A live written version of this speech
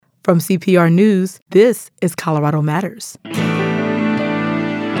From CPR News, this is Colorado Matters.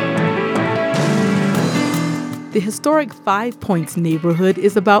 The historic Five Points neighborhood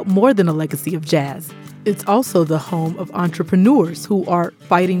is about more than a legacy of jazz. It's also the home of entrepreneurs who are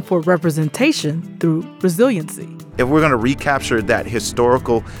fighting for representation through resiliency. If we're going to recapture that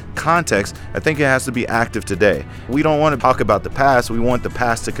historical context, I think it has to be active today. We don't want to talk about the past. We want the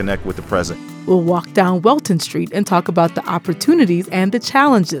past to connect with the present. We'll walk down Welton Street and talk about the opportunities and the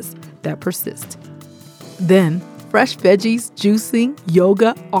challenges that persist. Then, fresh veggies, juicing,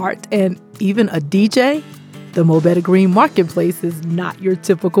 yoga, art, and even a DJ? The Mo Betta Green Marketplace is not your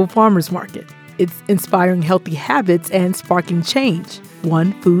typical farmer's market. It's inspiring healthy habits and sparking change,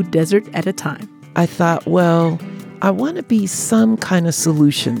 one food desert at a time. I thought, well, I want to be some kind of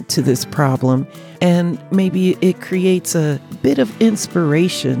solution to this problem, and maybe it creates a bit of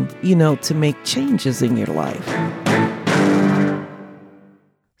inspiration, to make changes in your life.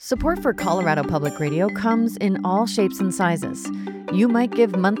 Support for Colorado Public Radio comes in all shapes and sizes. You might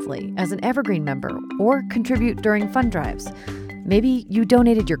give monthly as an Evergreen member or contribute during fund drives. Maybe you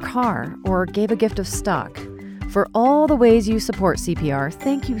donated your car or gave a gift of stock. For all the ways you support CPR,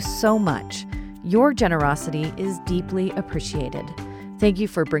 thank you so much. Your generosity is deeply appreciated. Thank you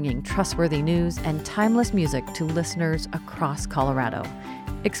for bringing trustworthy news and timeless music to listeners across Colorado.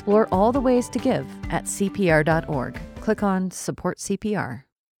 Explore all the ways to give at cpr.org. Click on Support CPR.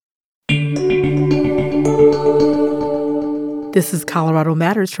 This is Colorado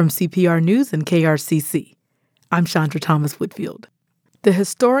Matters from CPR News and KRCC. I'm Chandra Thomas Whitfield. The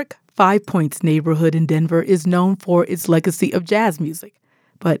historic Five Points neighborhood in Denver is known for its legacy of jazz music,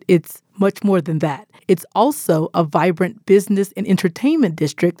 but it's much more than that. It's also a vibrant business and entertainment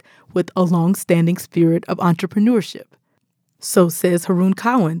district with a long-standing spirit of entrepreneurship. So says Haroon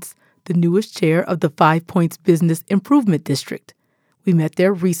Cowens, the newest chair of the Five Points Business Improvement District. We met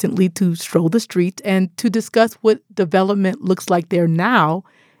there recently to stroll the street and to discuss what development looks like there now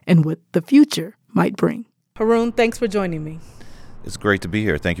and what the future might bring. Haroon, thanks for joining me. It's great to be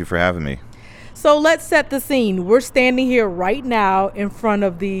here. Thank you for having me. So let's set the scene. We're standing here right now in front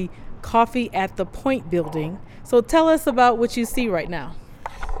of the Coffee at the Point building. So tell us about what you see right now.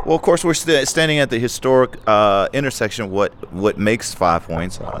 Well, of course, we're standing at the historic intersection, what makes Five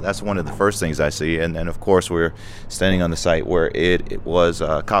Points. That's one of the first things I see. And then, of course, we're standing on the site where it was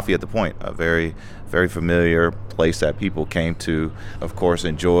Coffee at the Point, a very, very familiar place that people came to, of course,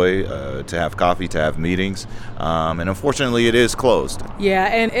 enjoy, to have coffee, to have meetings. And unfortunately, it is closed. Yeah,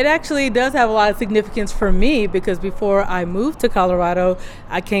 and it actually does have a lot of significance for me because before I moved to Colorado,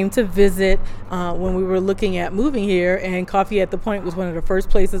 I came to visit when we were looking at moving here, and Coffee at the Point was one of the first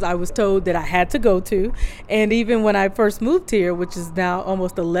places I was told that I had to go to. And even when I first moved here, which is now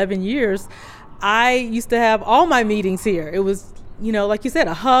almost 11 years, I used to have all my meetings here. It was, like you said,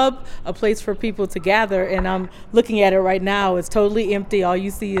 a hub, a place for people to gather. And I'm looking at it right now. It's totally empty. All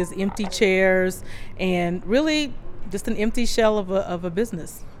you see is empty chairs and really just an empty shell of a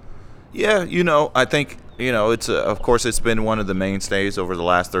business. Yeah, I think, it's of course, it's been one of the mainstays over the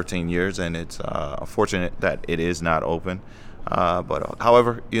last 13 years, and it's unfortunate that it is not open. But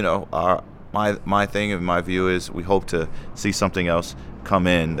however, my thing and my view is we hope to see something else come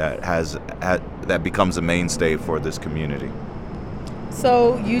in that becomes a mainstay for this community.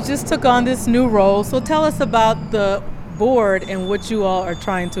 So you just took on this new role. So tell us about the board and what you all are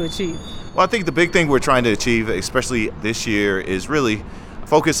trying to achieve. Well, I think the big thing we're trying to achieve, especially this year, is really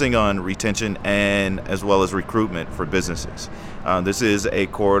focusing on retention and as well as recruitment for businesses. This is a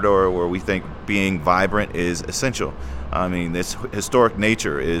corridor where we think being vibrant is essential. I mean, this historic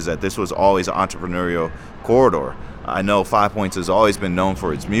nature is that this was always an entrepreneurial corridor. I know Five Points has always been known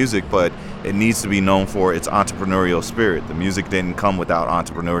for its music, but it needs to be known for its entrepreneurial spirit. The music didn't come without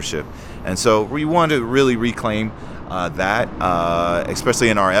entrepreneurship. And so we want to really reclaim that, especially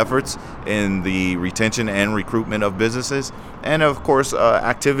in our efforts in the retention and recruitment of businesses, and of course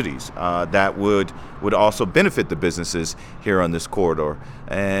activities that would also benefit the businesses here on this corridor,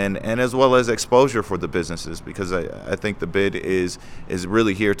 and as well as exposure for the businesses, because I think the bid is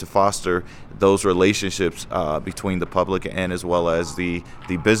really here to foster those relationships between the public and as well as the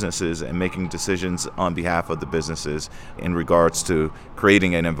businesses, and making decisions on behalf of the businesses in regards to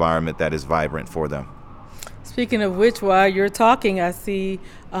creating an environment that is vibrant for them. Speaking of which, while you're talking, I see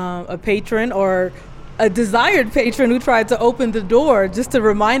a patron or a desired patron who tried to open the door. Just a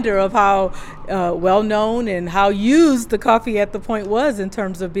reminder of how well known and how used the Coffee at the Point was in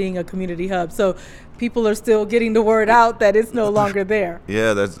terms of being a community hub. So people are still getting the word out that it's no longer there.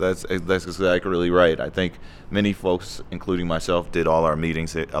 Yeah, that's exactly right. I think many folks, including myself, did a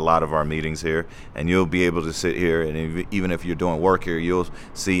lot of our meetings here, and you'll be able to sit here, and even if you're doing work here, you'll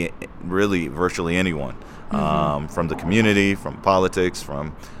see really virtually anyone from the community, from politics,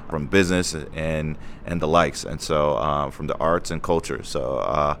 from business, and the likes, and so from the arts and culture.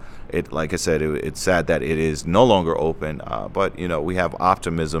 So like I said, it's sad that it is no longer open, but we have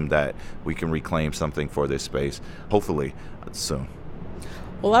optimism that we can reclaim something for this space, hopefully soon.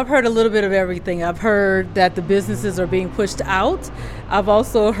 Well, I've heard a little bit of everything. I've heard that the businesses are being pushed out. I've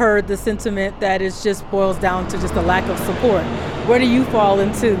also heard the sentiment that it just boils down to just a lack of support. Where do you fall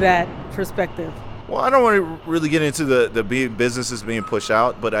into that perspective? Well, I don't want to really get into the businesses being pushed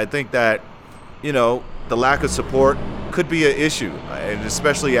out, but I think that, the lack of support could be an issue, and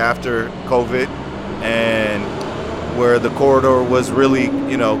especially after COVID and where the corridor was really,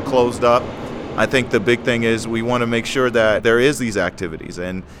 closed up. I think the big thing is we want to make sure that there is these activities,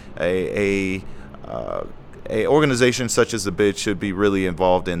 and a organization such as the BID should be really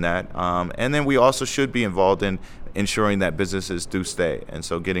involved in that. And then we also should be involved in ensuring that businesses do stay. And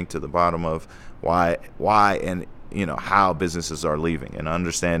so getting to the bottom of why and how businesses are leaving and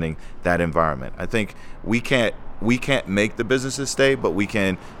understanding that environment. I think we can't make the businesses stay, but we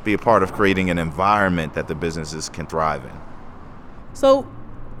can be a part of creating an environment that the businesses can thrive in. So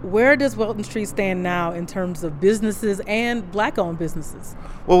where does Welton Street stand now in terms of businesses and Black-owned businesses?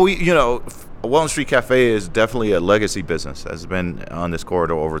 Well, Welton Street Cafe is definitely a legacy business. Has been on this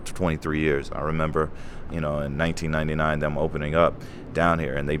corridor over 23 years. I remember, in 1999, them opening up down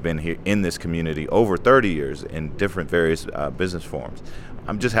here, and they've been here in this community over 30 years in different various business forms.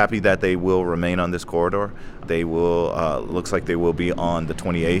 I'm just happy that they will remain on this corridor. They will, looks like they will be on the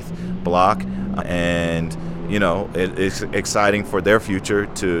 28th block, and it's exciting for their future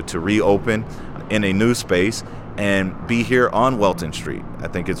to reopen in a new space and be here on Welton Street. I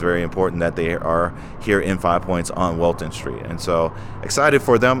think it's very important that they are here in 5 Points on Welton Street. And so excited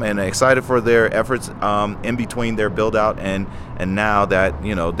for them and excited for their efforts in between their build out and now that,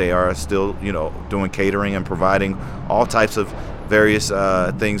 they are still, doing catering and providing all types of various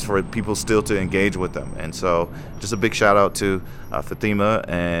things for people still to engage with them. And so just a big shout out to Fatima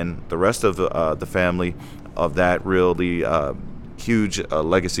and the rest of the family of that really huge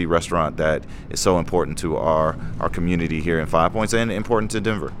legacy restaurant that is so important to our community here in 5 Points and important to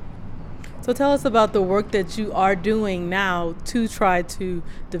Denver. So tell us about the work that you are doing now to try to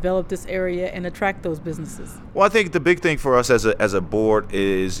develop this area and attract those businesses. Well, I think the big thing for us as a board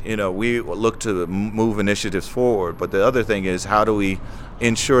is, we look to move initiatives forward, but the other thing is how do we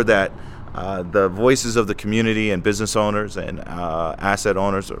ensure that the voices of the community and business owners and asset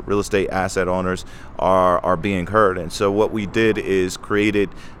owners, or real estate asset owners, are being heard. And so what we did is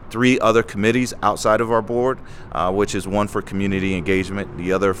created 3 other committees outside of our board, which is one for community engagement,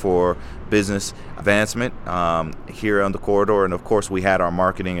 the other for business advancement here on the corridor, and of course we had our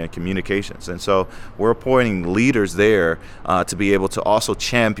marketing and communications. And so we're appointing leaders there to be able to also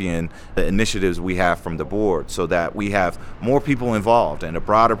champion the initiatives we have from the board, so that we have more people involved and a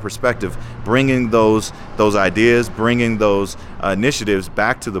broader perspective, bringing those ideas, bringing those initiatives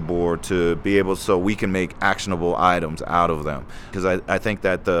back to the board to be able, so we can make actionable items out of them. Because I think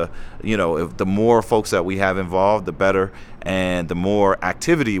that if the more folks that we have involved, the better, and the more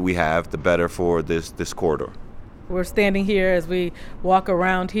activity we have, the better for this corridor. We're standing here as we walk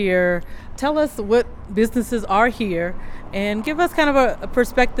around here. Tell us what businesses are here and give us kind of a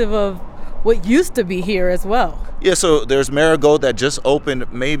perspective of what used to be here as well. Yeah, so there's Marigold that just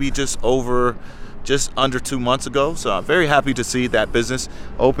opened maybe just under 2 months ago. So I'm very happy to see that business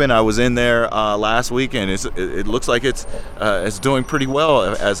open. I was in there last week, and it looks like it's doing pretty well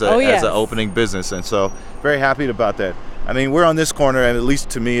as an opening business. And so very happy about that. I mean, we're on this corner, and at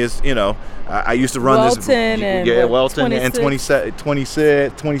least to me is, I used to run Welton Welton and 26th,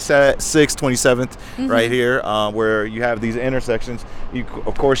 27th, right here, where you have these intersections.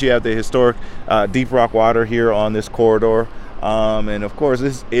 Of course, you have the historic Deep Rock Water here on this corridor. And of course,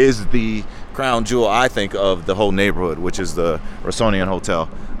 this is the crown jewel, I think, of the whole neighborhood, which is the Rossonian Hotel.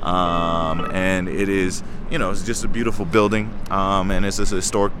 And it is, it's just a beautiful building. And it's this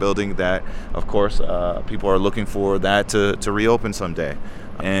historic building that, of course, people are looking for that to reopen someday.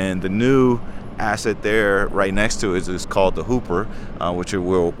 And the new asset there right next to it is called the Hooper, which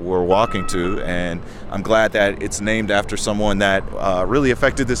we're walking to. And I'm glad that it's named after someone that really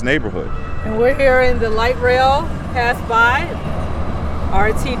affected this neighborhood. And we're here in the light rail pass by,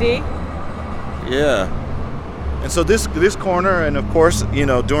 RTD. Yeah. And so this corner, and of course,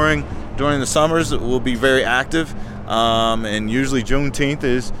 during the summers, it will be very active. And usually Juneteenth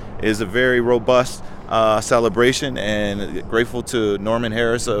is a very robust celebration, and grateful to Norman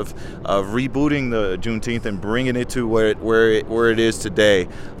Harris of rebooting the Juneteenth and bringing it to where it is today.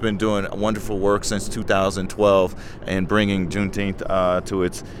 Been doing wonderful work since 2012 and bringing Juneteenth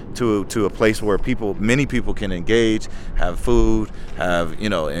to a place where many people can engage, have food, have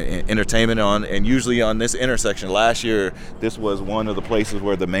entertainment on, and usually on this intersection. Last year, this was one of the places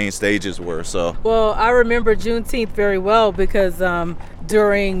where the main stages were. So, well, I remember Juneteenth very well because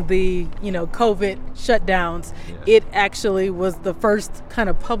during the COVID shutdowns, it actually was the first kind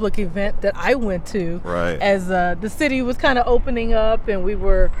of public event that I went to, right, as the city was kind of opening up and we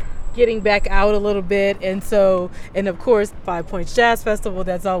were getting back out a little bit. And of course, Five Points Jazz Festival,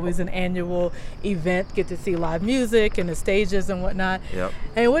 that's always an annual event. Get to see live music and the stages and whatnot. Yep.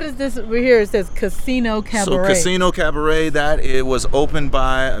 And what is this over here? It says Casino Cabaret. So Casino Cabaret, it was opened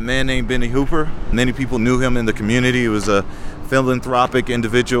by a man named Benny Hooper. Many people knew him in the community. He was a philanthropic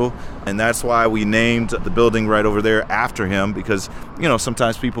individual, and that's why we named the building right over there after him, because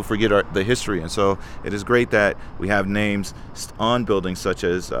sometimes people forget the history. And so it is great that we have names on buildings such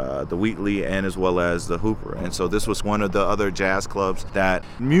as the Wheatley and as well as the Hooper. And so this was one of the other jazz clubs that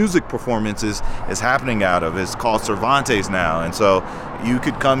music performances is happening out of. It's called Cervantes now, and so you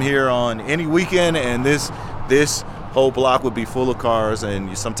could come here on any weekend, and this whole block would be full of cars,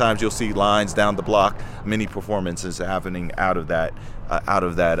 and sometimes you'll see lines down the block. Many performances happening out of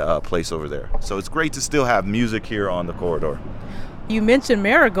that place over there. So it's great to still have music here on the corridor. You mentioned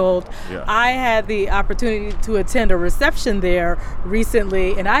Marigold. Yeah. I had the opportunity to attend a reception there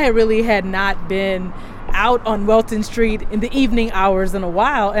recently, and I really had not been out on Welton Street in the evening hours in a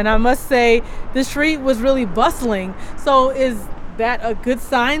while, and I must say the street was really bustling. So is that a good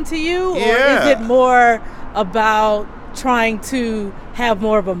sign to you? Yeah. Or is it more about trying to have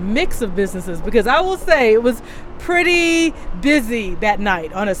more of a mix of businesses? Because I will say it was pretty busy that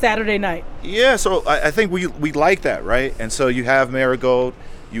night on a Saturday night. Yeah, so I think we like that, right? And so you have Marigold,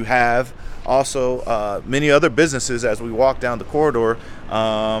 you have also many other businesses as we walk down the corridor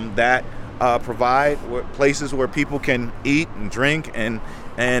that provide places where people can eat and drink and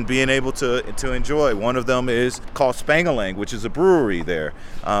being able to enjoy. One of them is called Spangalang, which is a brewery there.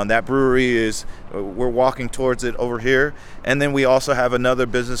 That brewery we're walking towards it over here. And then we also have another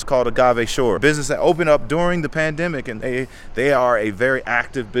business called Agave Shore, a business that opened up during the pandemic, and they are a very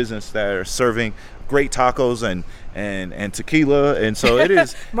active business that are serving great tacos and tequila, and so it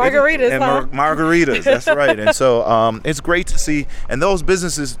is margaritas, margaritas. That's right. And so it's great to see, and those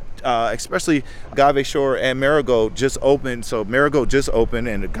businesses, especially Agave Shore and Marigold, just opened. So Marigold just opened,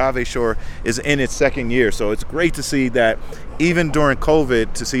 and Agave Shore is in its second year. So it's great to see that even during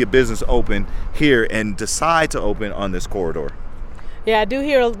COVID, to see a business open here and decide to open on this corridor. Yeah, I do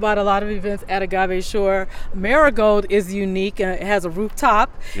hear about a lot of events at Agave Shore. Marigold is unique. It has a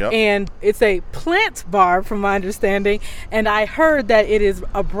rooftop, yep, and it's a plant bar, from my understanding. And I heard that it is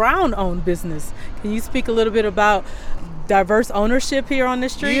a Brown-owned business. Can you speak a little bit about diverse ownership here on the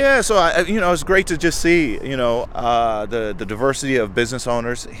street? Yeah, so it's great to just see the diversity of business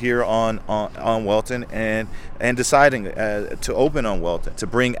owners here on Welton, and deciding to open on Welton, to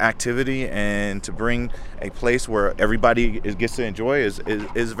bring activity and to bring a place where everybody gets to enjoy is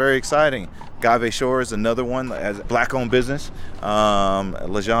very exciting. Agave Shore is another one as a black-owned business.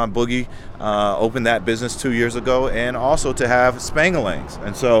 LeJean Boogie opened that business 2 years ago, and also to have Spangalangs,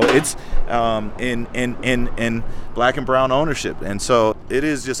 and so it's in black and brown ownership, and so it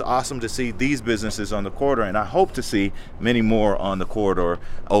is just awesome to see these businesses on the corridor, and I hope to see many more on the corridor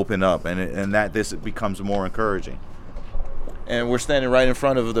open up, and that this becomes more encouraging. And we're standing right in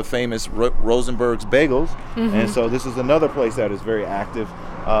front of the famous Rosenberg's Bagels, mm-hmm, and so this is another place that is very active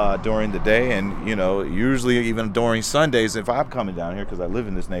during the day, and usually even during Sundays, if I'm coming down here, because I live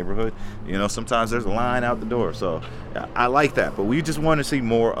in this neighborhood, sometimes there's a line out the door. So I like that, but we just want to see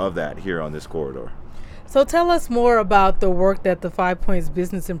more of that here on this corridor. So tell us more about the work that the Five Points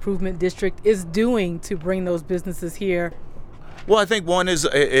Business Improvement District is doing to bring those businesses here. Well, I think one is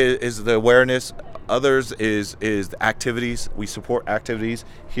the awareness. Others is the activities. We support activities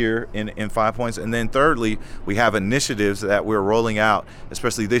here in 5 Points. And then thirdly, we have initiatives that we're rolling out,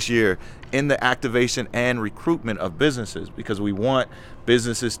 especially this year, in the activation and recruitment of businesses, because we want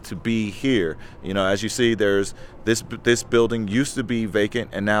businesses to be here. As you see, there's this building used to be vacant,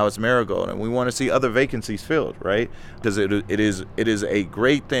 and now it's Marigold, and we want to see other vacancies filled, right? Because it is a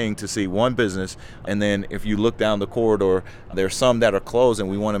great thing to see one business, and then if you look down the corridor, there's some that are closed, and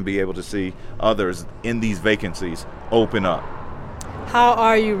we want to be able to see others in these vacancies open up. How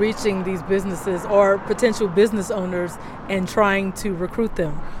are you reaching these businesses or potential business owners and trying to recruit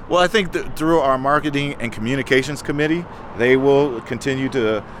them? Well, I think that through our marketing and communications committee, they will continue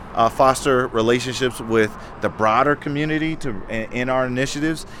to foster relationships with the broader community in our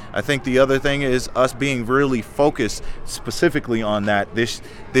initiatives. I think the other thing is us being really focused specifically on that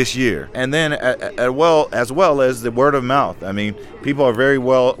this year, and then as well as the word of mouth. I mean, people are very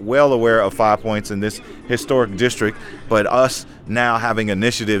well aware of 5 Points in this historic district, but us now having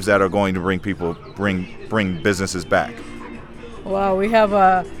initiatives that are going to bring businesses back. Wow, we have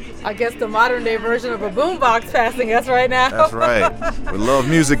I guess the modern day version of a boombox passing us right now. That's right. We love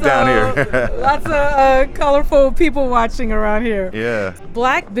music down here. Lots of colorful people watching around here. Yeah.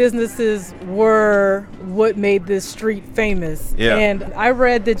 Black businesses were what made this street famous. Yeah. And I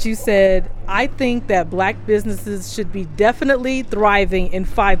read that you said, I think that black businesses should be definitely thriving in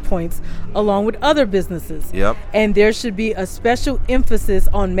 5 Points along with other businesses. Yep. And there should be a special emphasis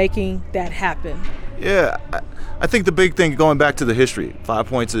on making that happen. Yeah, I think the big thing, going back to the history, 5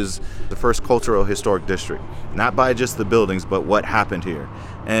 Points is the first cultural historic district, not by just the buildings, but what happened here.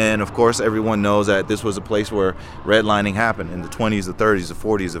 And of course, everyone knows that this was a place where redlining happened in the 20s, the 30s, the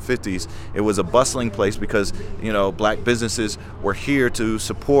 40s, the 50s. It was a bustling place because, black businesses were here to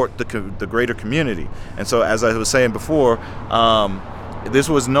support the greater community. And so, as I was saying before, this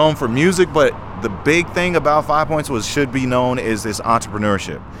was known for music, but the big thing about 5 Points should be known is this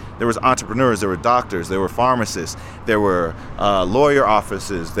entrepreneurship. There was entrepreneurs, there were doctors, there were pharmacists, there were lawyer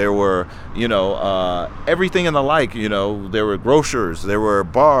offices, there were, everything and the like, there were grocers, there were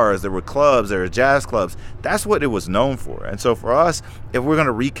bars, there were clubs, there were jazz clubs. That's what it was known for. And so for us, if we're going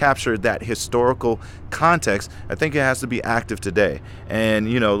to recapture that historical context, I think it has to be active today. And,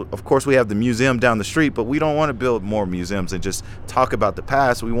 of course, we have the museum down the street, but we don't want to build more museums and just talk about the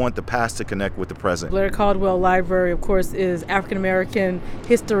past. We want the past to connect with the present. Blair Caldwell Library, of course, is African American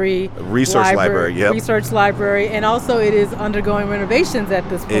history research library. Yep. Research library, and also it is undergoing renovations at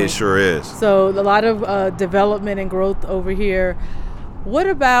this point. It sure is. So a lot of development and growth over here. What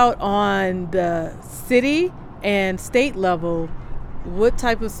about on the city and state level? What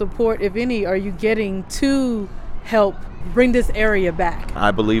type of support, if any, are you getting to help bring this area back?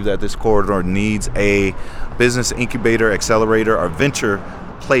 I believe that this corridor needs a business incubator, accelerator, or venture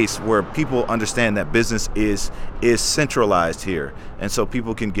place where people understand that business is centralized here, and so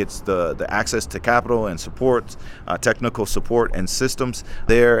people can get the access to capital and support, technical support and systems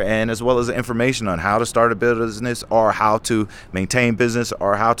there, and as well as information on how to start a business or how to maintain business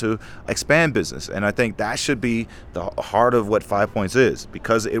or how to expand business. And I think that should be the heart of what 5 Points is,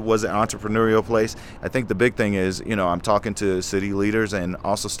 because it was an entrepreneurial place. I think the big thing is, I'm talking to city leaders and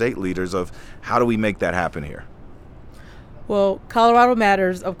also state leaders of how do we make that happen here. Well, Colorado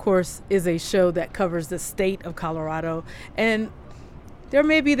Matters, of course, is a show that covers the state of Colorado. And there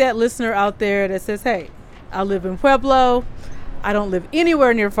may be that listener out there that says, hey, I live in Pueblo. I don't live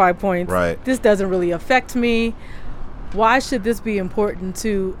anywhere near 5 Points. Right. This doesn't really affect me. Why should this be important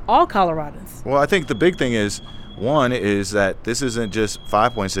to all Coloradans? Well, I think the big thing is, one, is that this isn't just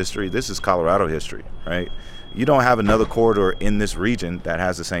 5 Points history. This is Colorado history, right? You don't have another corridor in this region that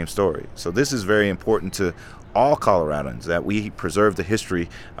has the same story. So this is very important to all Coloradans, that we preserve the history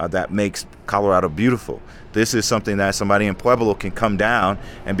that makes Colorado beautiful. This is something that somebody in Pueblo can come down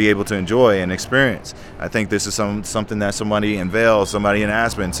and be able to enjoy and experience. I think this is something that somebody in Vail, somebody in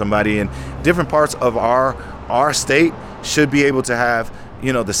Aspen, somebody in different parts of our state should be able to have,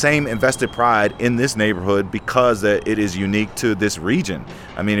 the same invested pride in this neighborhood because that it is unique to this region.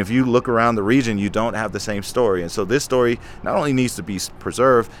 I mean, if you look around the region, you don't have the same story. And so this story not only needs to be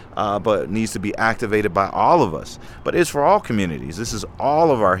preserved, but needs to be activated by all of us. But it's for all communities. This is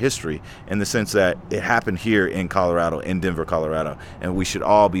all of our history in the sense that it happened here in Colorado, in Denver, Colorado, and we should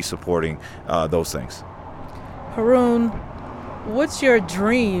all be supporting those things. Haroon, what's your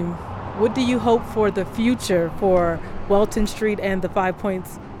dream? What do you hope for the future for Welton Street and the 5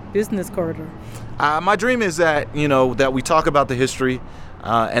 Points business corridor? My dream is that, that we talk about the history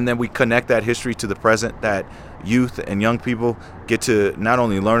and then we connect that history to the present, that youth and young people get to not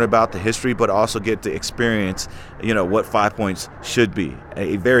only learn about the history, but also get to experience, what 5 Points should be.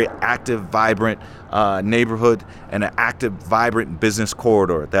 A very active, vibrant neighborhood and an active, vibrant business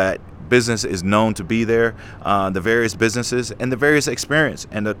corridor that business is known to be there, the various businesses and the various experience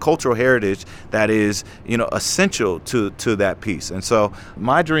and the cultural heritage that is, essential to that piece. And so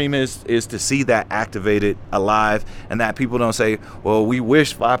my dream is to see that activated, alive, and that people don't say, well, we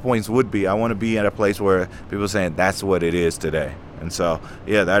wish 5 Points would be. I want to be at a place where people are saying that's what it is today. And so,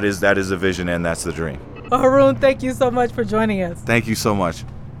 yeah, that is the vision and that's the dream. Well, Haroon, thank you so much for joining us. Thank you so much.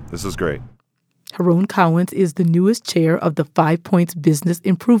 This was great. Haroon Cowens is the newest chair of the 5 Points Business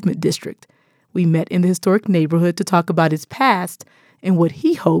Improvement District. We met in the historic neighborhood to talk about its past and what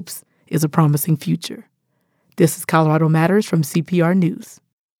he hopes is a promising future. This is Colorado Matters from CPR News.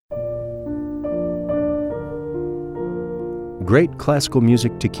 Great classical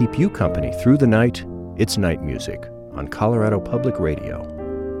music to keep you company through the night. It's Night Music on Colorado Public Radio.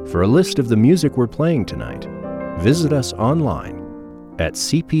 For a list of the music we're playing tonight, visit us online at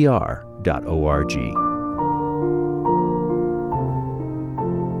cpr.org.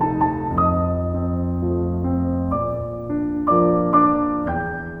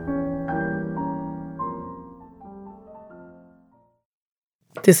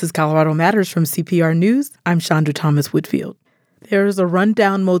 This is Colorado Matters from CPR News. I'm Chandra Thomas Whitfield. There's a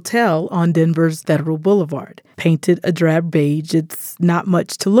rundown motel on Denver's Federal Boulevard. Painted a drab beige, it's not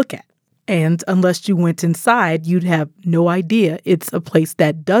much to look at. And unless you went inside, you'd have no idea it's a place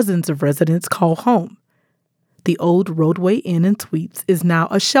that dozens of residents call home. The old Roadway Inn and Suites is now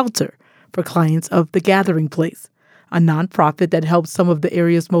a shelter for clients of The Gathering Place, a nonprofit that helps some of the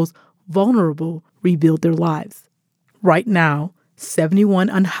area's most vulnerable rebuild their lives. Right now, 71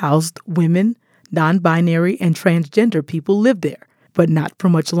 unhoused women, non-binary, and transgender people live there, but not for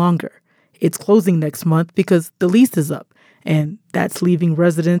much longer. It's closing next month because the lease is up, and that's leaving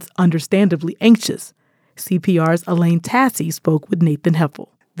residents understandably anxious. CPR's Elaine Tassi spoke with Nathan Heffel.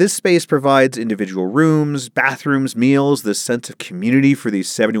 This space provides individual rooms, bathrooms, meals, this sense of community for these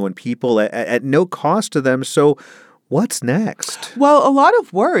 71 people at no cost to them. So what's next? Well, a lot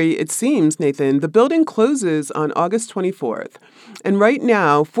of worry, it seems, Nathan. The building closes on August 24th. And right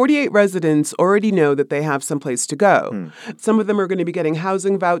now, 48 residents already know that they have someplace to go. Some of them are going to be getting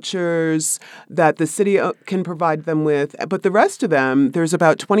housing vouchers that the city can provide them with. But the rest of them, there's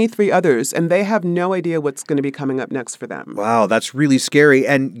about 23 others, and they have no idea what's going to be coming up next for them. Wow, that's really scary.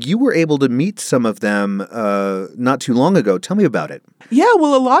 And you were able to meet some of them not too long ago. Tell me about it. Yeah,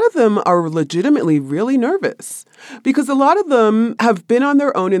 well, a lot of them are legitimately really nervous because a lot of them have been on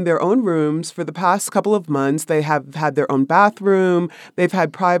their own in their own rooms for the past couple of months. They have had their own bathroom. They've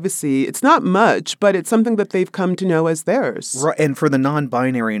had privacy. It's not much, but it's something that they've come to know as theirs. Right, and for the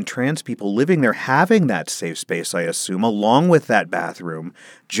non-binary and trans people living there, having that safe space, I assume, along with that bathroom,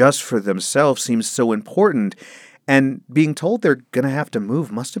 just for themselves seems so important. And being told they're going to have to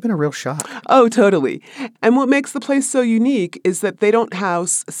move must have been a real shock. Oh, totally. And what makes the place so unique is that they don't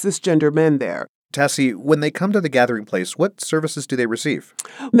house cisgender men there. Tassie, when they come to the Gathering Place, what services do they receive?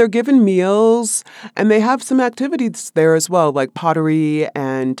 They're given meals, and they have some activities there as well, like pottery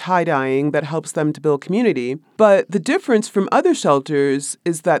and tie-dyeing that helps them to build community. But the difference from other shelters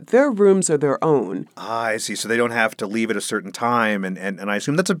is that their rooms are their own. Ah, I see. So they don't have to leave at a certain time. And I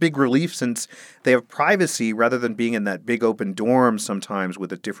assume that's a big relief since they have privacy rather than being in that big open dorm sometimes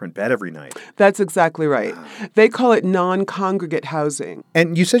with a different bed every night. That's exactly right. They call it non-congregate housing.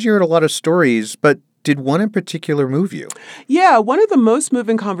 And you said you heard a lot of stories, but did one in particular move you? Yeah, one of the most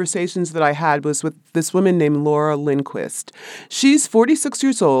moving conversations that I had was with this woman named Laura Lindquist. She's 46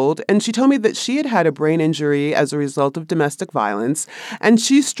 years old, and she told me that she had had a brain injury as a result of domestic violence, and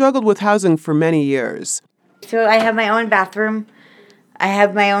she struggled with housing for many years. So I have my own bathroom. I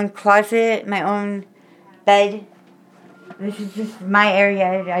have my own closet, my own bed. This is just my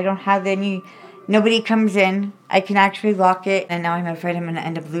area. I don't have nobody comes in. I can actually lock it, and now I'm afraid I'm going to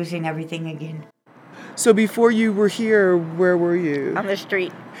end up losing everything again. So before you were here, where were you? On the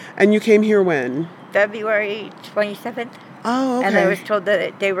street. And you came here when? February 27th. Oh, okay. And I was told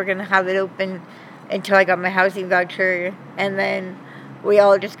that they were going to have it open until I got my housing voucher. And then we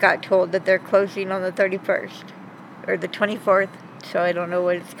all just got told that they're closing on the 31st or the 24th. So I don't know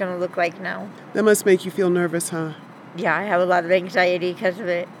what it's going to look like now. That must make you feel nervous, huh? Yeah, I have a lot of anxiety because of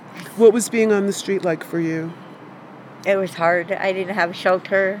it. What was being on the street like for you? It was hard. I didn't have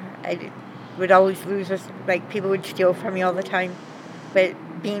shelter. I would always lose, like people would steal from me all the time. But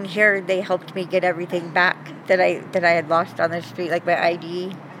being here, they helped me get everything back that I had lost on the street, like my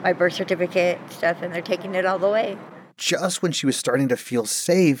ID, my birth certificate, stuff, and they're taking it all away. Just when she was starting to feel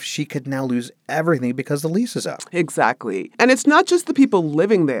safe, she could now lose everything because the lease is up. Exactly. And it's not just the people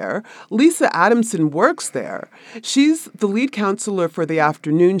living there. Lisa Adamson works there. She's the lead counselor for the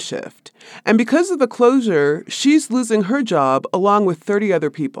afternoon shift. And because of the closure, she's losing her job along with 30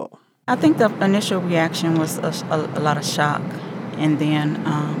 other people. I think the initial reaction was a lot of shock, and then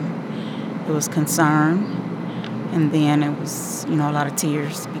it was concern, and then it was, a lot of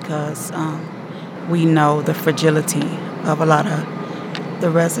tears because we know the fragility of a lot of the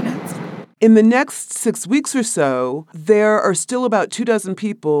residents. In the next 6 weeks or so, there are still about 24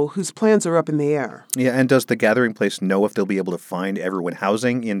 people whose plans are up in the air. Yeah, and does the gathering place know if they'll be able to find everyone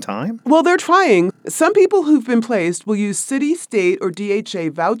housing in time? Well, they're trying. Some people who've been placed will use city, state, or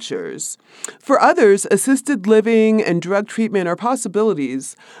DHA vouchers. For others, assisted living and drug treatment are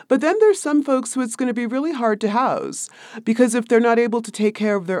possibilities. But then there's some folks who it's going to be really hard to house because if they're not able to take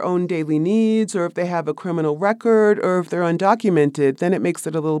care of their own daily needs, or if they have a criminal record, or if they're undocumented, then it makes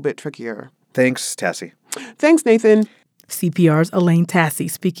it a little bit trickier. Thanks, Tassie. Thanks, Nathan. CPR's Elaine Tassie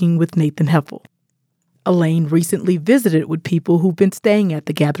speaking with Nathan Heffel. Elaine recently visited with people who've been staying at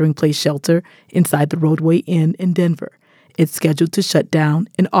the Gathering Place shelter inside the Roadway Inn in Denver. It's scheduled to shut down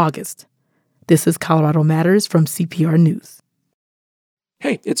in August. This is Colorado Matters from CPR News.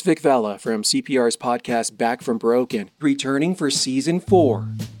 Hey, it's Vic Vella from CPR's podcast Back from Broken, returning for Season 4.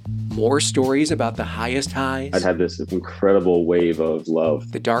 More stories about the highest highs. I'd had this incredible wave of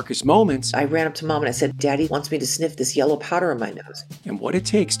love. The darkest moments. I ran up to Mom and I said, Daddy wants me to sniff this yellow powder on my nose. And what it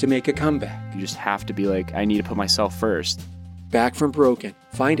takes to make a comeback. You just have to be like, I need to put myself first. Back from Broken.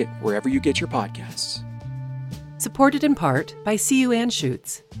 Find it wherever you get your podcasts. Supported in part by CU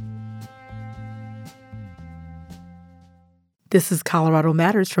Anschutz. This is Colorado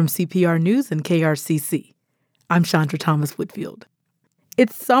Matters from CPR News and KRCC. I'm Chandra Thomas Whitfield.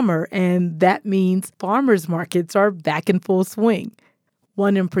 It's summer, and that means farmers markets are back in full swing.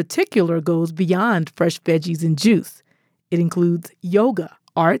 One in particular goes beyond fresh veggies and juice. It includes yoga,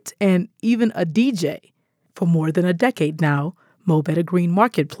 art, and even a DJ. For more than a decade now, Mo Betta Green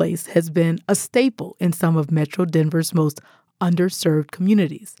Marketplace has been a staple in some of Metro Denver's most underserved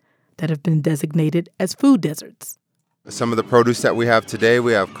communities that have been designated as food deserts. Some of the produce that we have today,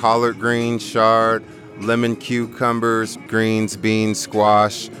 we have collard greens, chard, lemon cucumbers, greens, beans,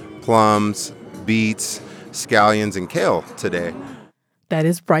 squash, plums, beets, scallions, and kale today. That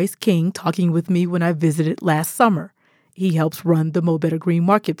is Bryce King talking with me when I visited last summer. He helps run the Mo Betta Green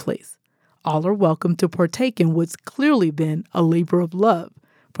Marketplace. All are welcome to partake in what's clearly been a labor of love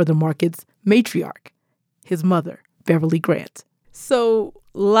for the market's matriarch, his mother, Beverly Grant. So,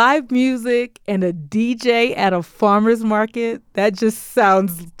 live music and a DJ at a farmer's market, that just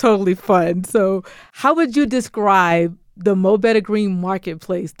sounds totally fun. So how would you describe the Mo Betta Green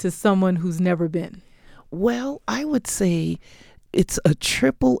Marketplace to someone who's never been? Well, I would say it's a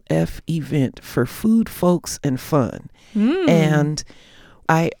triple F event for food, folks, and fun. And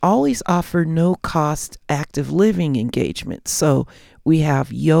I always offer no-cost active living engagement. So we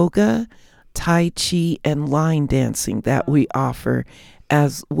have yoga, Tai Chi, and line dancing that we offer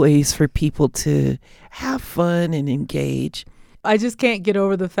as ways for people to have fun and engage. I just can't get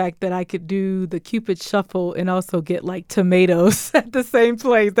over the fact that I could do the Cupid Shuffle and also get like tomatoes at the same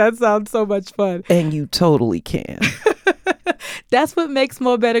place. That sounds so much fun. And you totally can. That's what makes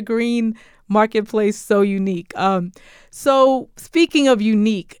Mo Betta Green Marketplace so unique. So speaking of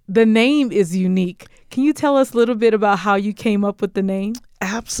unique, the name is unique. Can you tell us a little bit about how you came up with the name?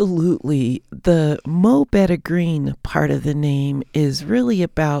 Absolutely. The Mo Betta Green part of the name is really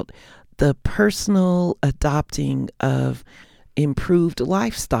about the personal adopting of improved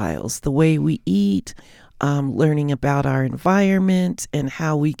lifestyles, the way we eat, learning about our environment and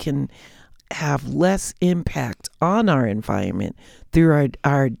how we can have less impact on our environment through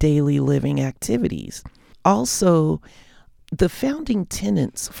our daily living activities. Also, the founding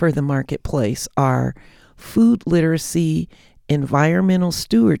tenets for the marketplace are food literacy, environmental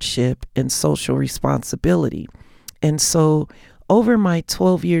stewardship, and social responsibility. And so over my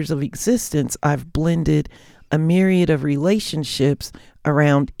 12 years of existence, I've blended a myriad of relationships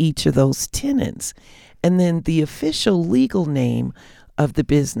around each of those tenets. And then the official legal name of the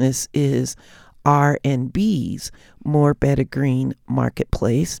business is R&B's, Mo Betta Green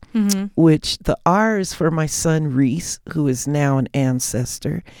Marketplace, which the R is for my son Reese, who is now an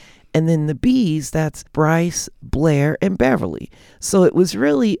ancestor. And then the B's, that's Bryce, Blair, and Beverly. So it was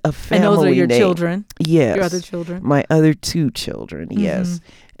really a family name. And those are your children? Yes. Your other children? My other two children, yes.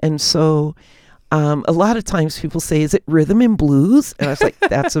 And so a lot of times people say, is it rhythm and blues? And I was like,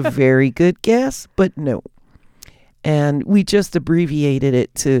 that's a very good guess, but no. And we just abbreviated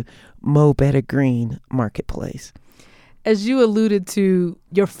it to Mo Betta Green Marketplace. As you alluded to,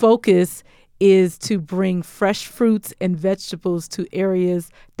 your focus is to bring fresh fruits and vegetables to areas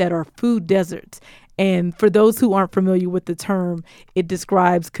that are food deserts. And for those who aren't familiar with the term, it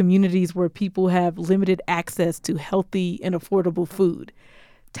describes communities where people have limited access to healthy and affordable food.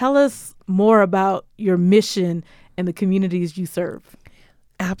 Tell us more about your mission and the communities you serve.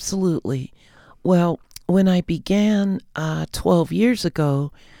 Absolutely. Well, when I began 12 years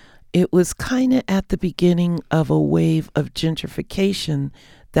ago, it was kind of at the beginning of a wave of gentrification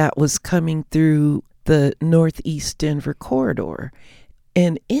that was coming through the Northeast Denver corridor.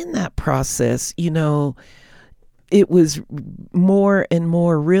 And in that process, it was more and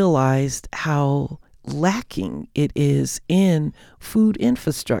more realized how lacking it is in food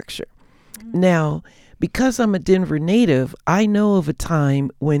infrastructure. Now, because I'm a Denver native, I know of a time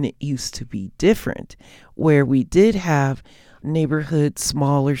when it used to be different, where we did have neighborhood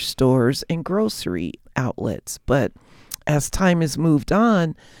smaller stores and grocery outlets. But as time has moved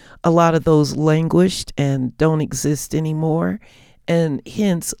on, a lot of those languished and don't exist anymore, and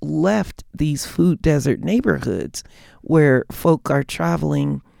hence left these food desert neighborhoods where folk are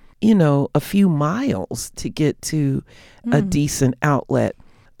traveling, a few miles to get to a decent outlet.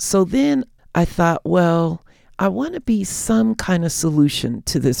 So then I thought, well, I want to be some kind of solution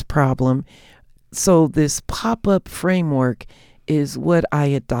to this problem. So this pop-up framework is what I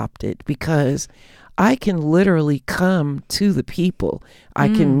adopted, because I can literally come to the people. I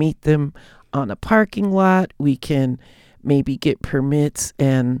can meet them on a parking lot. We can maybe get permits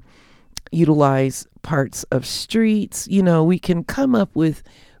and utilize parts of streets. We can come up with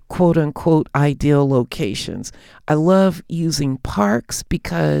quote unquote ideal locations. I love using parks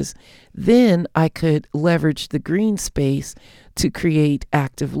because then I could leverage the green space to create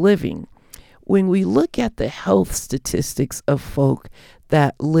active living. When we look at the health statistics of folk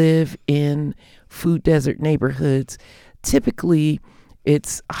that live in food desert neighborhoods, typically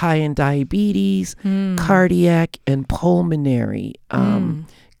it's high in diabetes, cardiac, and pulmonary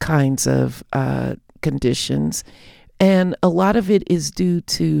kinds of conditions. And a lot of it is due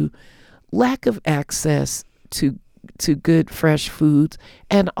to lack of access to good fresh foods,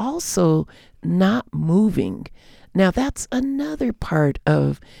 and also not moving. Now, that's another part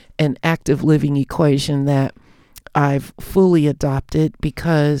of an active living equation that I've fully adopted,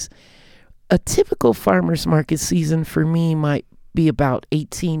 because a typical farmer's market season for me might be about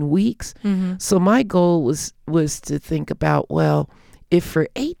 18 weeks. So my goal was to think about, well, if for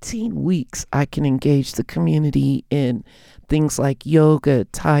 18 weeks I can engage the community in things like yoga,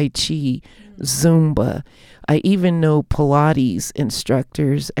 Tai Chi, Zumba, I even know Pilates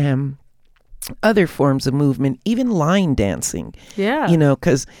instructors and other forms of movement, even line dancing. Yeah.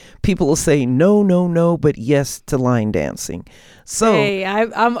 Because people will say no, but yes to line dancing. So hey,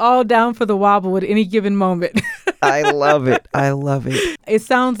 I'm all down for the wobble at any given moment. I love it. It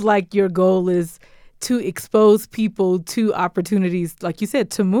sounds like your goal is to expose people to opportunities, like you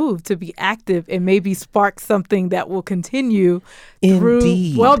said, to move, to be active, and maybe spark something that will continue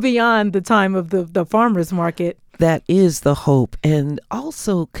through well beyond the time of the farmer's market. That is the hope. And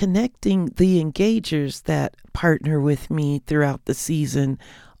also connecting the engagers that partner with me throughout the season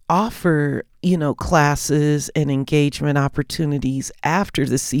offer, classes and engagement opportunities after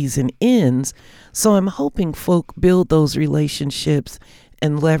the season ends. So I'm hoping folk build those relationships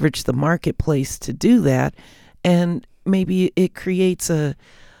and leverage the marketplace to do that. And maybe it creates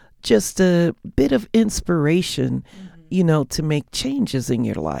just a bit of inspiration, to make changes in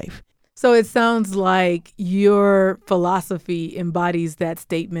your life. So it sounds like your philosophy embodies that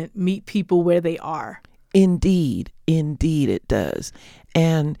statement, meet people where they are. Indeed it does.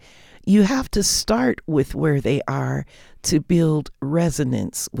 And you have to start with where they are to build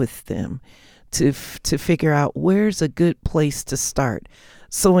resonance with them, to figure out where's a good place to start.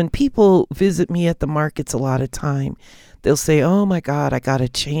 So when people visit me at the markets a lot of time, they'll say, oh my God, I got to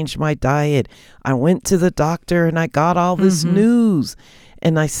change my diet. I went to the doctor and I got all this news.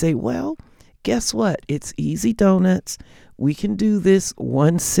 And I say, well, guess what? It's easy donuts. We can do this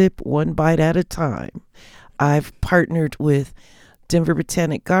one sip, one bite at a time. I've partnered with Denver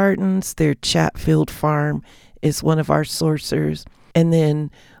Botanic Gardens. Their Chatfield Farm is one of our sourcers. And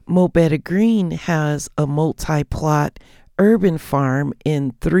then Mo Betta Green has a multi-plot urban farm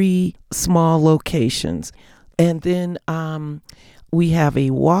in 3 small locations. And then we have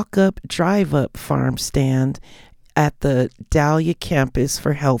a walk-up, drive-up farm stand at the Dahlia campus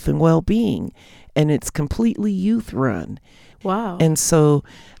for health and well-being, and it's completely youth-run. Wow. And so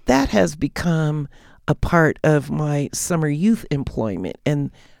that has become a part of my summer youth employment.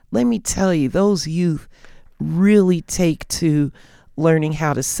 And let me tell you, those youth really take to learning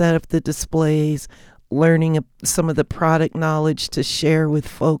how to set up the displays, learning some of the product knowledge to share with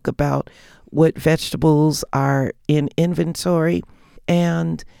folk about what vegetables are in inventory.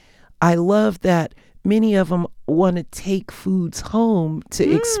 And I love that many of them want to take foods home to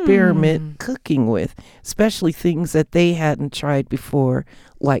experiment cooking with, especially things that they hadn't tried before,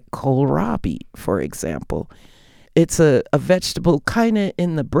 like kohlrabi, for example. It's a vegetable kind of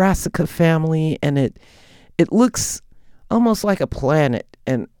in the brassica family, and it looks almost like a planet.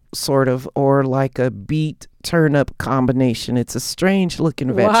 And sort of, or like a beet turnip combination. It's a strange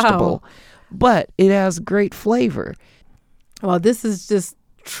looking vegetable, but it has great flavor. Well, this is just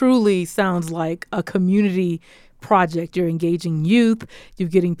truly sounds like a community project. You're engaging youth, you're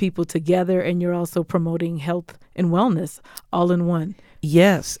getting people together, and you're also promoting health and wellness all in one.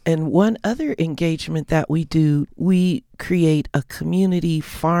 Yes. And one other engagement that we do, we create a community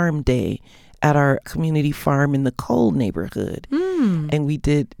farm day at our community farm in the Cole neighborhood. And we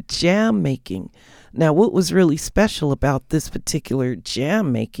did jam making. Now, what was really special about this particular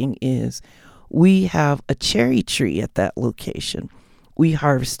jam making is we have a cherry tree at that location. We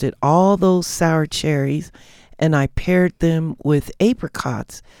harvested all those sour cherries, and I paired them with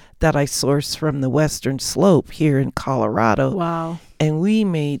apricots that I sourced from the Western Slope here in Colorado. Wow. And we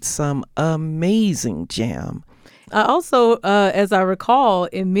made some amazing jam. Also, as I recall,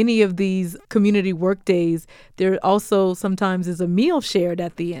 in many of these community work days, there also sometimes is a meal shared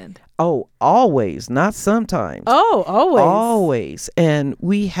at the end. Oh, always, not sometimes. Oh, always. Always. And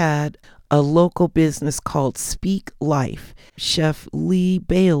we had a local business called Speak Life. Chef Lee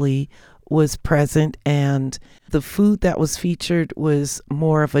Bailey was present, and the food that was featured was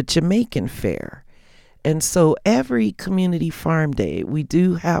more of a Jamaican fare. And so every community farm day, we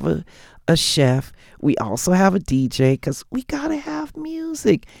do have a chef. We also have a DJ because we got to have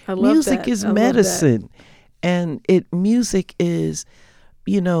music. I love music that. is I medicine. And music is,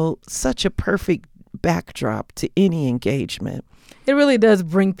 such a perfect backdrop to any engagement. It really does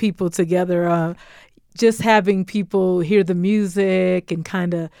bring people together. Just having people hear the music and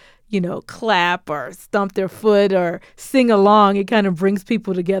kind of, clap or stomp their foot or sing along, it kind of brings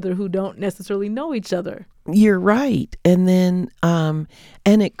people together who don't necessarily know each other. You're right. And then, and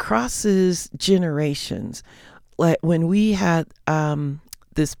it crosses generations. Like when we had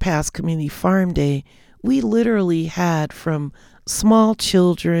this past community farm day, we literally had from small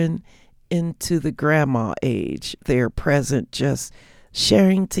children into the grandma age. They're present, just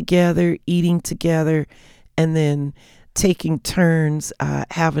sharing together, eating together, and then taking turns,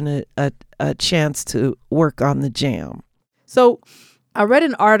 having a chance to work on the jam. So I read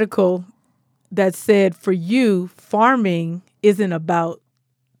an article that said for you, farming isn't about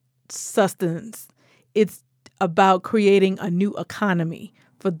sustenance. It's about creating a new economy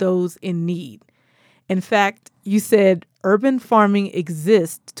for those in need. In fact, you said urban farming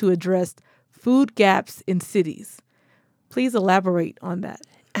exists to address food gaps in cities. Please elaborate on that.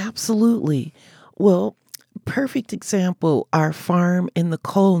 Absolutely. Well, perfect example, our farm in the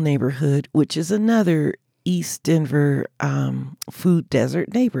Cole neighborhood, which is another East Denver food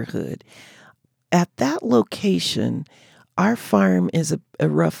desert neighborhood. At that location, our farm is a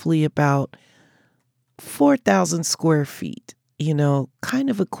roughly about 4,000 square feet, kind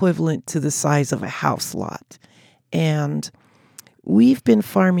of equivalent to the size of a house lot. And we've been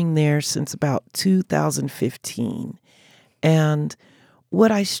farming there since about 2015. And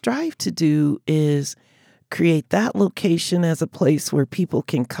what I strive to do is create that location as a place where people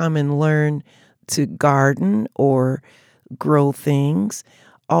can come and learn to garden or grow things.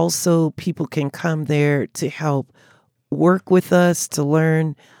 Also, people can come there to help work with us to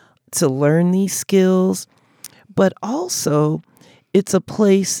learn these skills. But also, it's a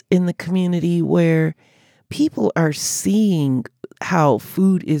place in the community where people are seeing how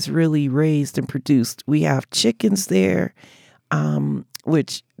food is really raised and produced. We have chickens there,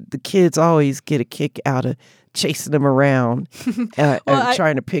 which the kids always get a kick out of chasing them around and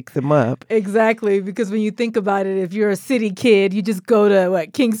trying to pick them up. Exactly, because when you think about it, if you're a city kid, you just go to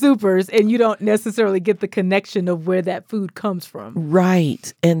King Soopers and you don't necessarily get the connection of where that food comes from.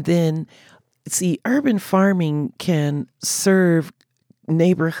 Right. And then, urban farming can serve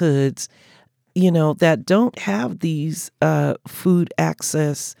neighborhoods, that don't have these food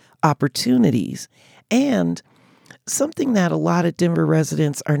access opportunities. And something that a lot of Denver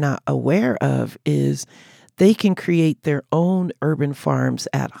residents are not aware of is they can create their own urban farms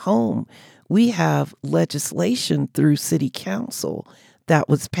at home. We have legislation through City Council that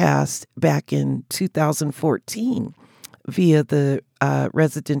was passed back in 2014 via the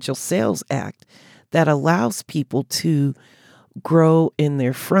Residential Sales Act that allows people to grow in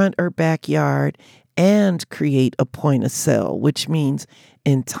their front or backyard and create a point of sale, which means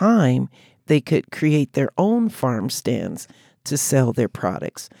in time they could create their own farm stands to sell their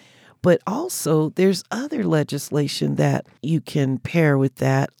products. But also there's other legislation that you can pair with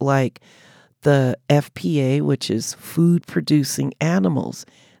that, like the FPA, which is food producing animals.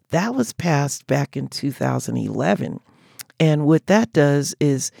 That was passed back in 2011. And what that does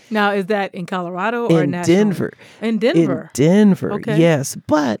is... Now, is that in Colorado or in national? Denver? In Denver? In Denver, okay. Yes.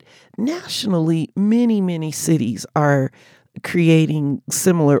 But nationally, many, many cities are creating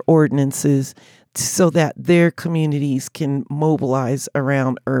similar ordinances so that their communities can mobilize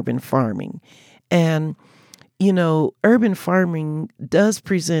around urban farming. And, urban farming does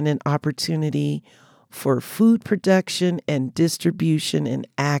present an opportunity for food production and distribution and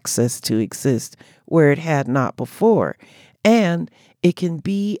access to exist where it had not before. And it can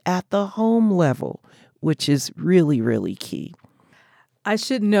be at the home level, which is really, really key. I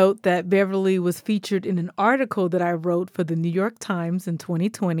should note that Beverly was featured in an article that I wrote for the New York Times in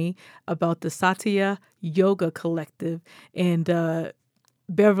 2020 about the Satya Yoga Collective. And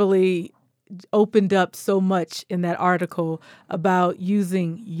Beverly opened up so much in that article about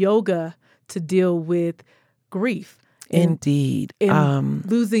using yoga to deal with grief. Indeed. And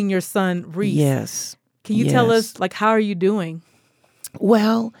losing your son, Reese. Yes. Can you tell us, how are you doing?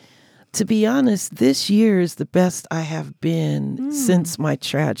 Well, to be honest, this year is the best I have been since my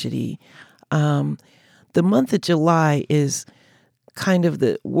tragedy. The month of July is kind of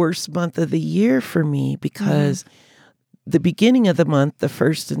the worst month of the year for me because the beginning of the month, the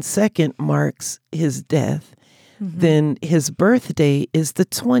 1st and 2nd, marks his death. Then his birthday is the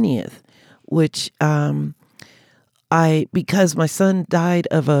 20th, which because my son died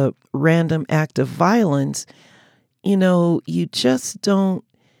of a random act of violence, you just don't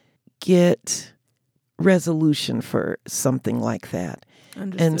get resolution for something like that.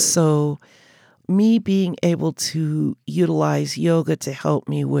 Understood. And so me being able to utilize yoga to help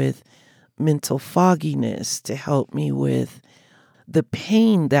me with mental fogginess, to help me with the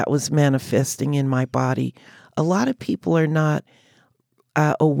pain that was manifesting in my body. A lot of people are not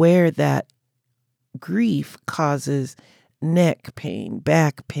aware that grief causes neck pain,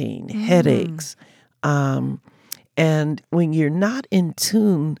 back pain, headaches. And when you're not in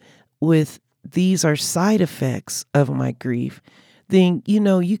tune with these are side effects of my grief, then,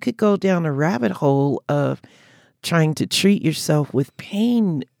 you could go down a rabbit hole of trying to treat yourself with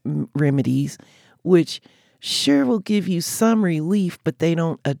pain remedies, which sure will give you some relief, but they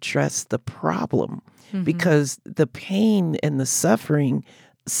don't address the problem because the pain and the suffering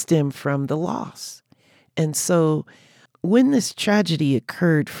stem from the loss. And so when this tragedy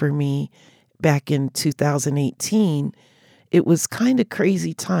occurred for me back in 2018, it was kind of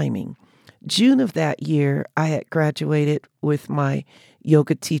crazy timing. June of that year, I had graduated with my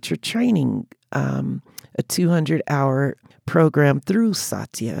yoga teacher training, a 200-hour program through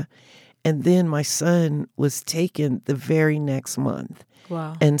Satya. And then my son was taken the very next month.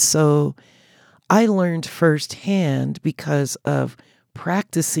 Wow. And so I learned firsthand because of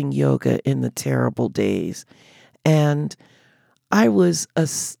practicing yoga in the terrible days. And I was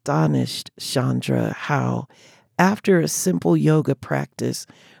astonished, Chandra, how after a simple yoga practice,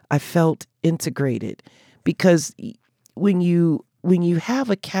 I felt integrated. Because when you have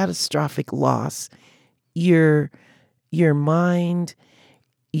a catastrophic loss, your mind,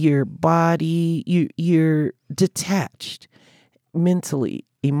 your body, you're detached mentally,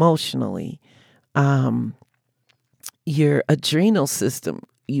 emotionally. Your adrenal system,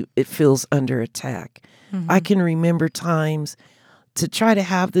 it feels under attack. I can remember times to try to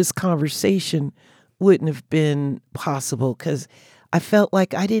have this conversation wouldn't have been possible because I felt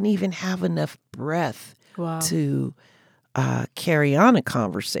like I didn't even have enough breath to carry on a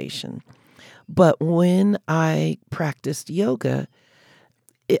conversation. But when I practiced yoga,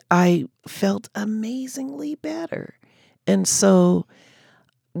 I felt amazingly better. And so,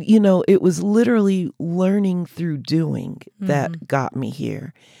 it was literally learning through doing that got me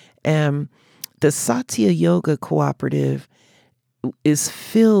here. And the Satya Yoga Cooperative is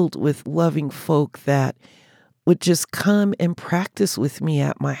filled with loving folk that would just come and practice with me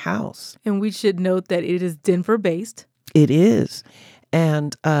at my house. And we should note that it is Denver-based. It is.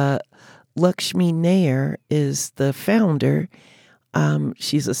 And Lakshmi Nair is the founder.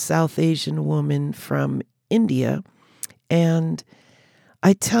 She's a South Asian woman from India. And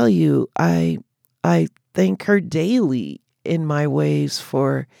I tell you, I thank her daily in my ways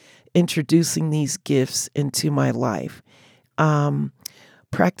for introducing these gifts into my life.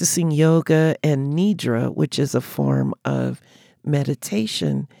 Practicing yoga and nidra, which is a form of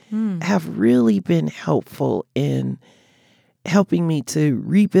meditation, have really been helpful in helping me to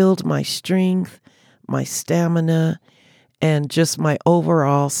rebuild my strength, my stamina, and just my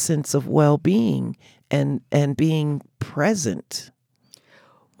overall sense of well-being and being present.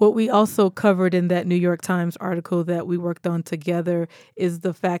 What we also covered in that New York Times article that we worked on together is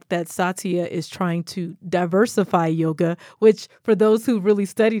the fact that Satya is trying to diversify yoga, which for those who really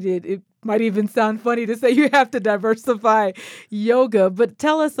studied it, it might even sound funny to say you have to diversify yoga. But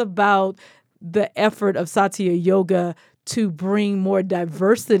tell us about the effort of Satya Yoga to bring more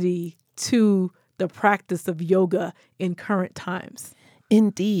diversity to the practice of yoga in current times?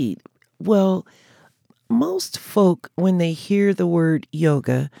 Indeed. Well, most folk, when they hear the word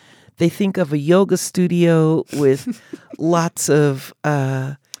yoga, they think of a yoga studio with lots of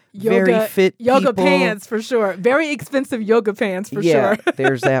very fit yoga people. pants, for sure. Very expensive yoga pants, for sure.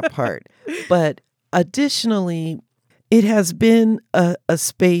 There's that part. But additionally, it has been a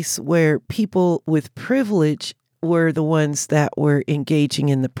space where people with privilege were the ones that were engaging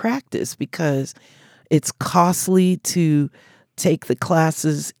in the practice because it's costly to take the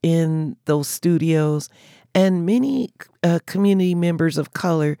classes in those studios. And many community members of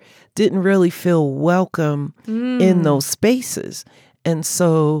color didn't really feel welcome in those spaces. And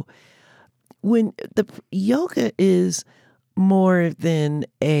so when the yoga is more than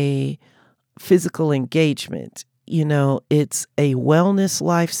a physical engagement, it's a wellness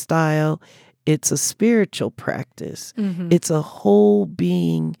lifestyle. It's a spiritual practice. It's a whole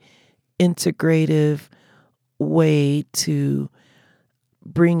being integrative way to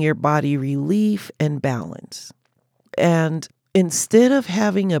bring your body relief and balance. And instead of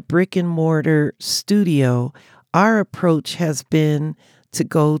having a brick and mortar studio, our approach has been to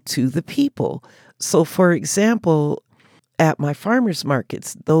go to the people. So, for example, at my farmers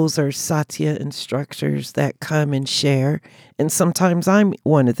markets, those are Satya instructors that come and share. And sometimes I'm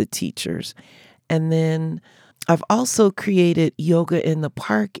one of the teachers. And then I've also created yoga in the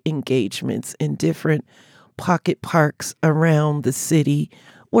park engagements in different pocket parks around the city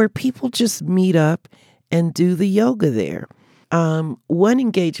where people just meet up and do the yoga there. One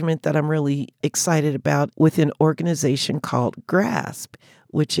engagement that I'm really excited about with an organization called GRASP,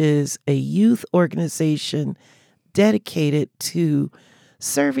 which is a youth organization dedicated to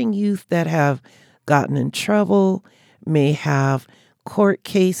serving youth that have gotten in trouble, may have court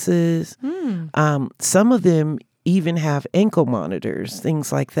cases. Some of them even have ankle monitors,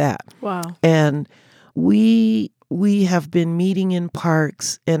 things like that. Wow. And we have been meeting in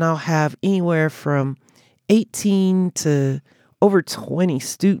parks, and I'll have anywhere from 18 to over 20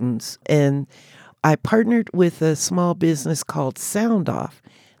 students. And I partnered with a small business called Sound Off.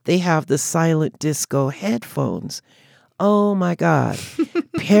 They have the silent disco headphones. Oh my God.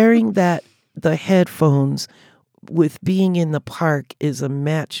 Pairing the headphones with being in the park is a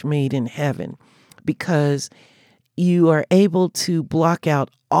match made in heaven because you are able to block out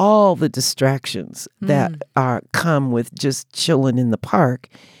all the distractions that come with just chilling in the park.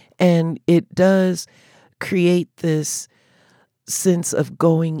 And it does create this sense of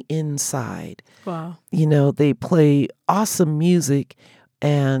going inside. Wow. They play awesome music,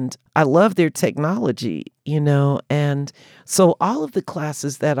 and I love their technology, and so all of the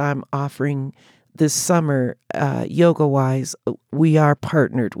classes that I'm offering this summer, yoga-wise, we are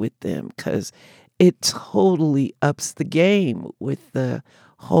partnered with them because it totally ups the game with the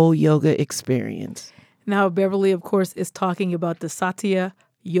whole yoga experience. Now, Beverly, of course, is talking about the Satya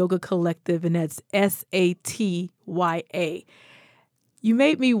Yoga Collective, and that's SATYA. You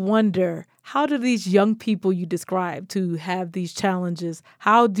made me wonder, how do these young people you described to have these challenges,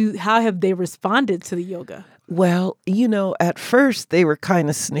 how have they responded to the yoga? Well, at first they were kind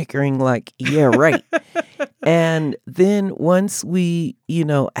of snickering like, yeah, right. And then once we,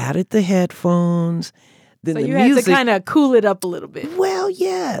 added the headphones, then so the you music, had to kind of cool it up a little bit. Well,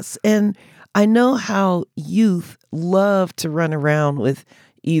 yes. And I know how youth love to run around with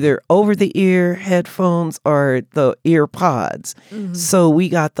either over-the-ear headphones or the ear pods. So we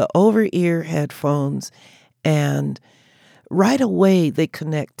got the over-ear headphones, and right away they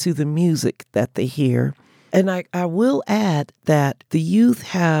connect to the music that they hear. And I will add that the youth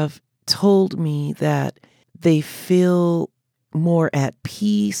have told me that they feel more at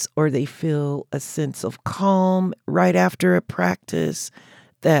peace, or they feel a sense of calm right after a practice,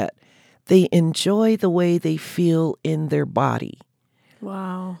 that they enjoy the way they feel in their body.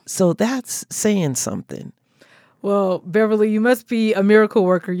 Wow. So that's saying something. Well, Beverly, you must be a miracle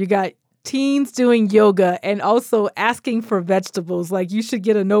worker. You got teens doing yoga and also asking for vegetables. Like, you should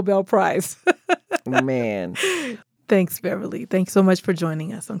get a Nobel Prize. Man. Thanks, Beverly. Thanks so much for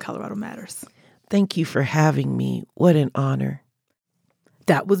joining us on Colorado Matters. Thank you for having me. What an honor.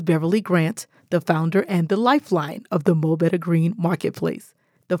 That was Beverly Grant, the founder and the lifeline of the Mo Betta Green Marketplace.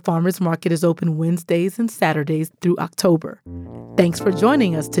 The farmers market is open Wednesdays and Saturdays through October. Thanks for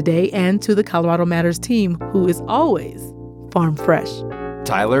joining us today, and to the Colorado Matters team, who is always farm fresh.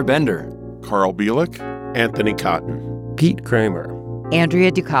 Tyler Bender, Carl Bielik, Anthony Cotton, Pete Kramer,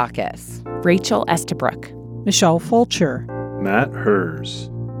 Andrea Dukakis, Rachel Estabrook, Michelle Fulcher, Matt Hers,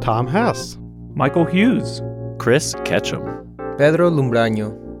 Tom Hess, Michael Hughes, Chris Ketchum, Pedro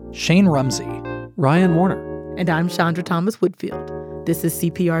Lumbraño, Shane Rumsey, Ryan Warner. And I'm Chandra Thomas Whitfield. This is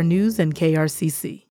CPR News and KRCC.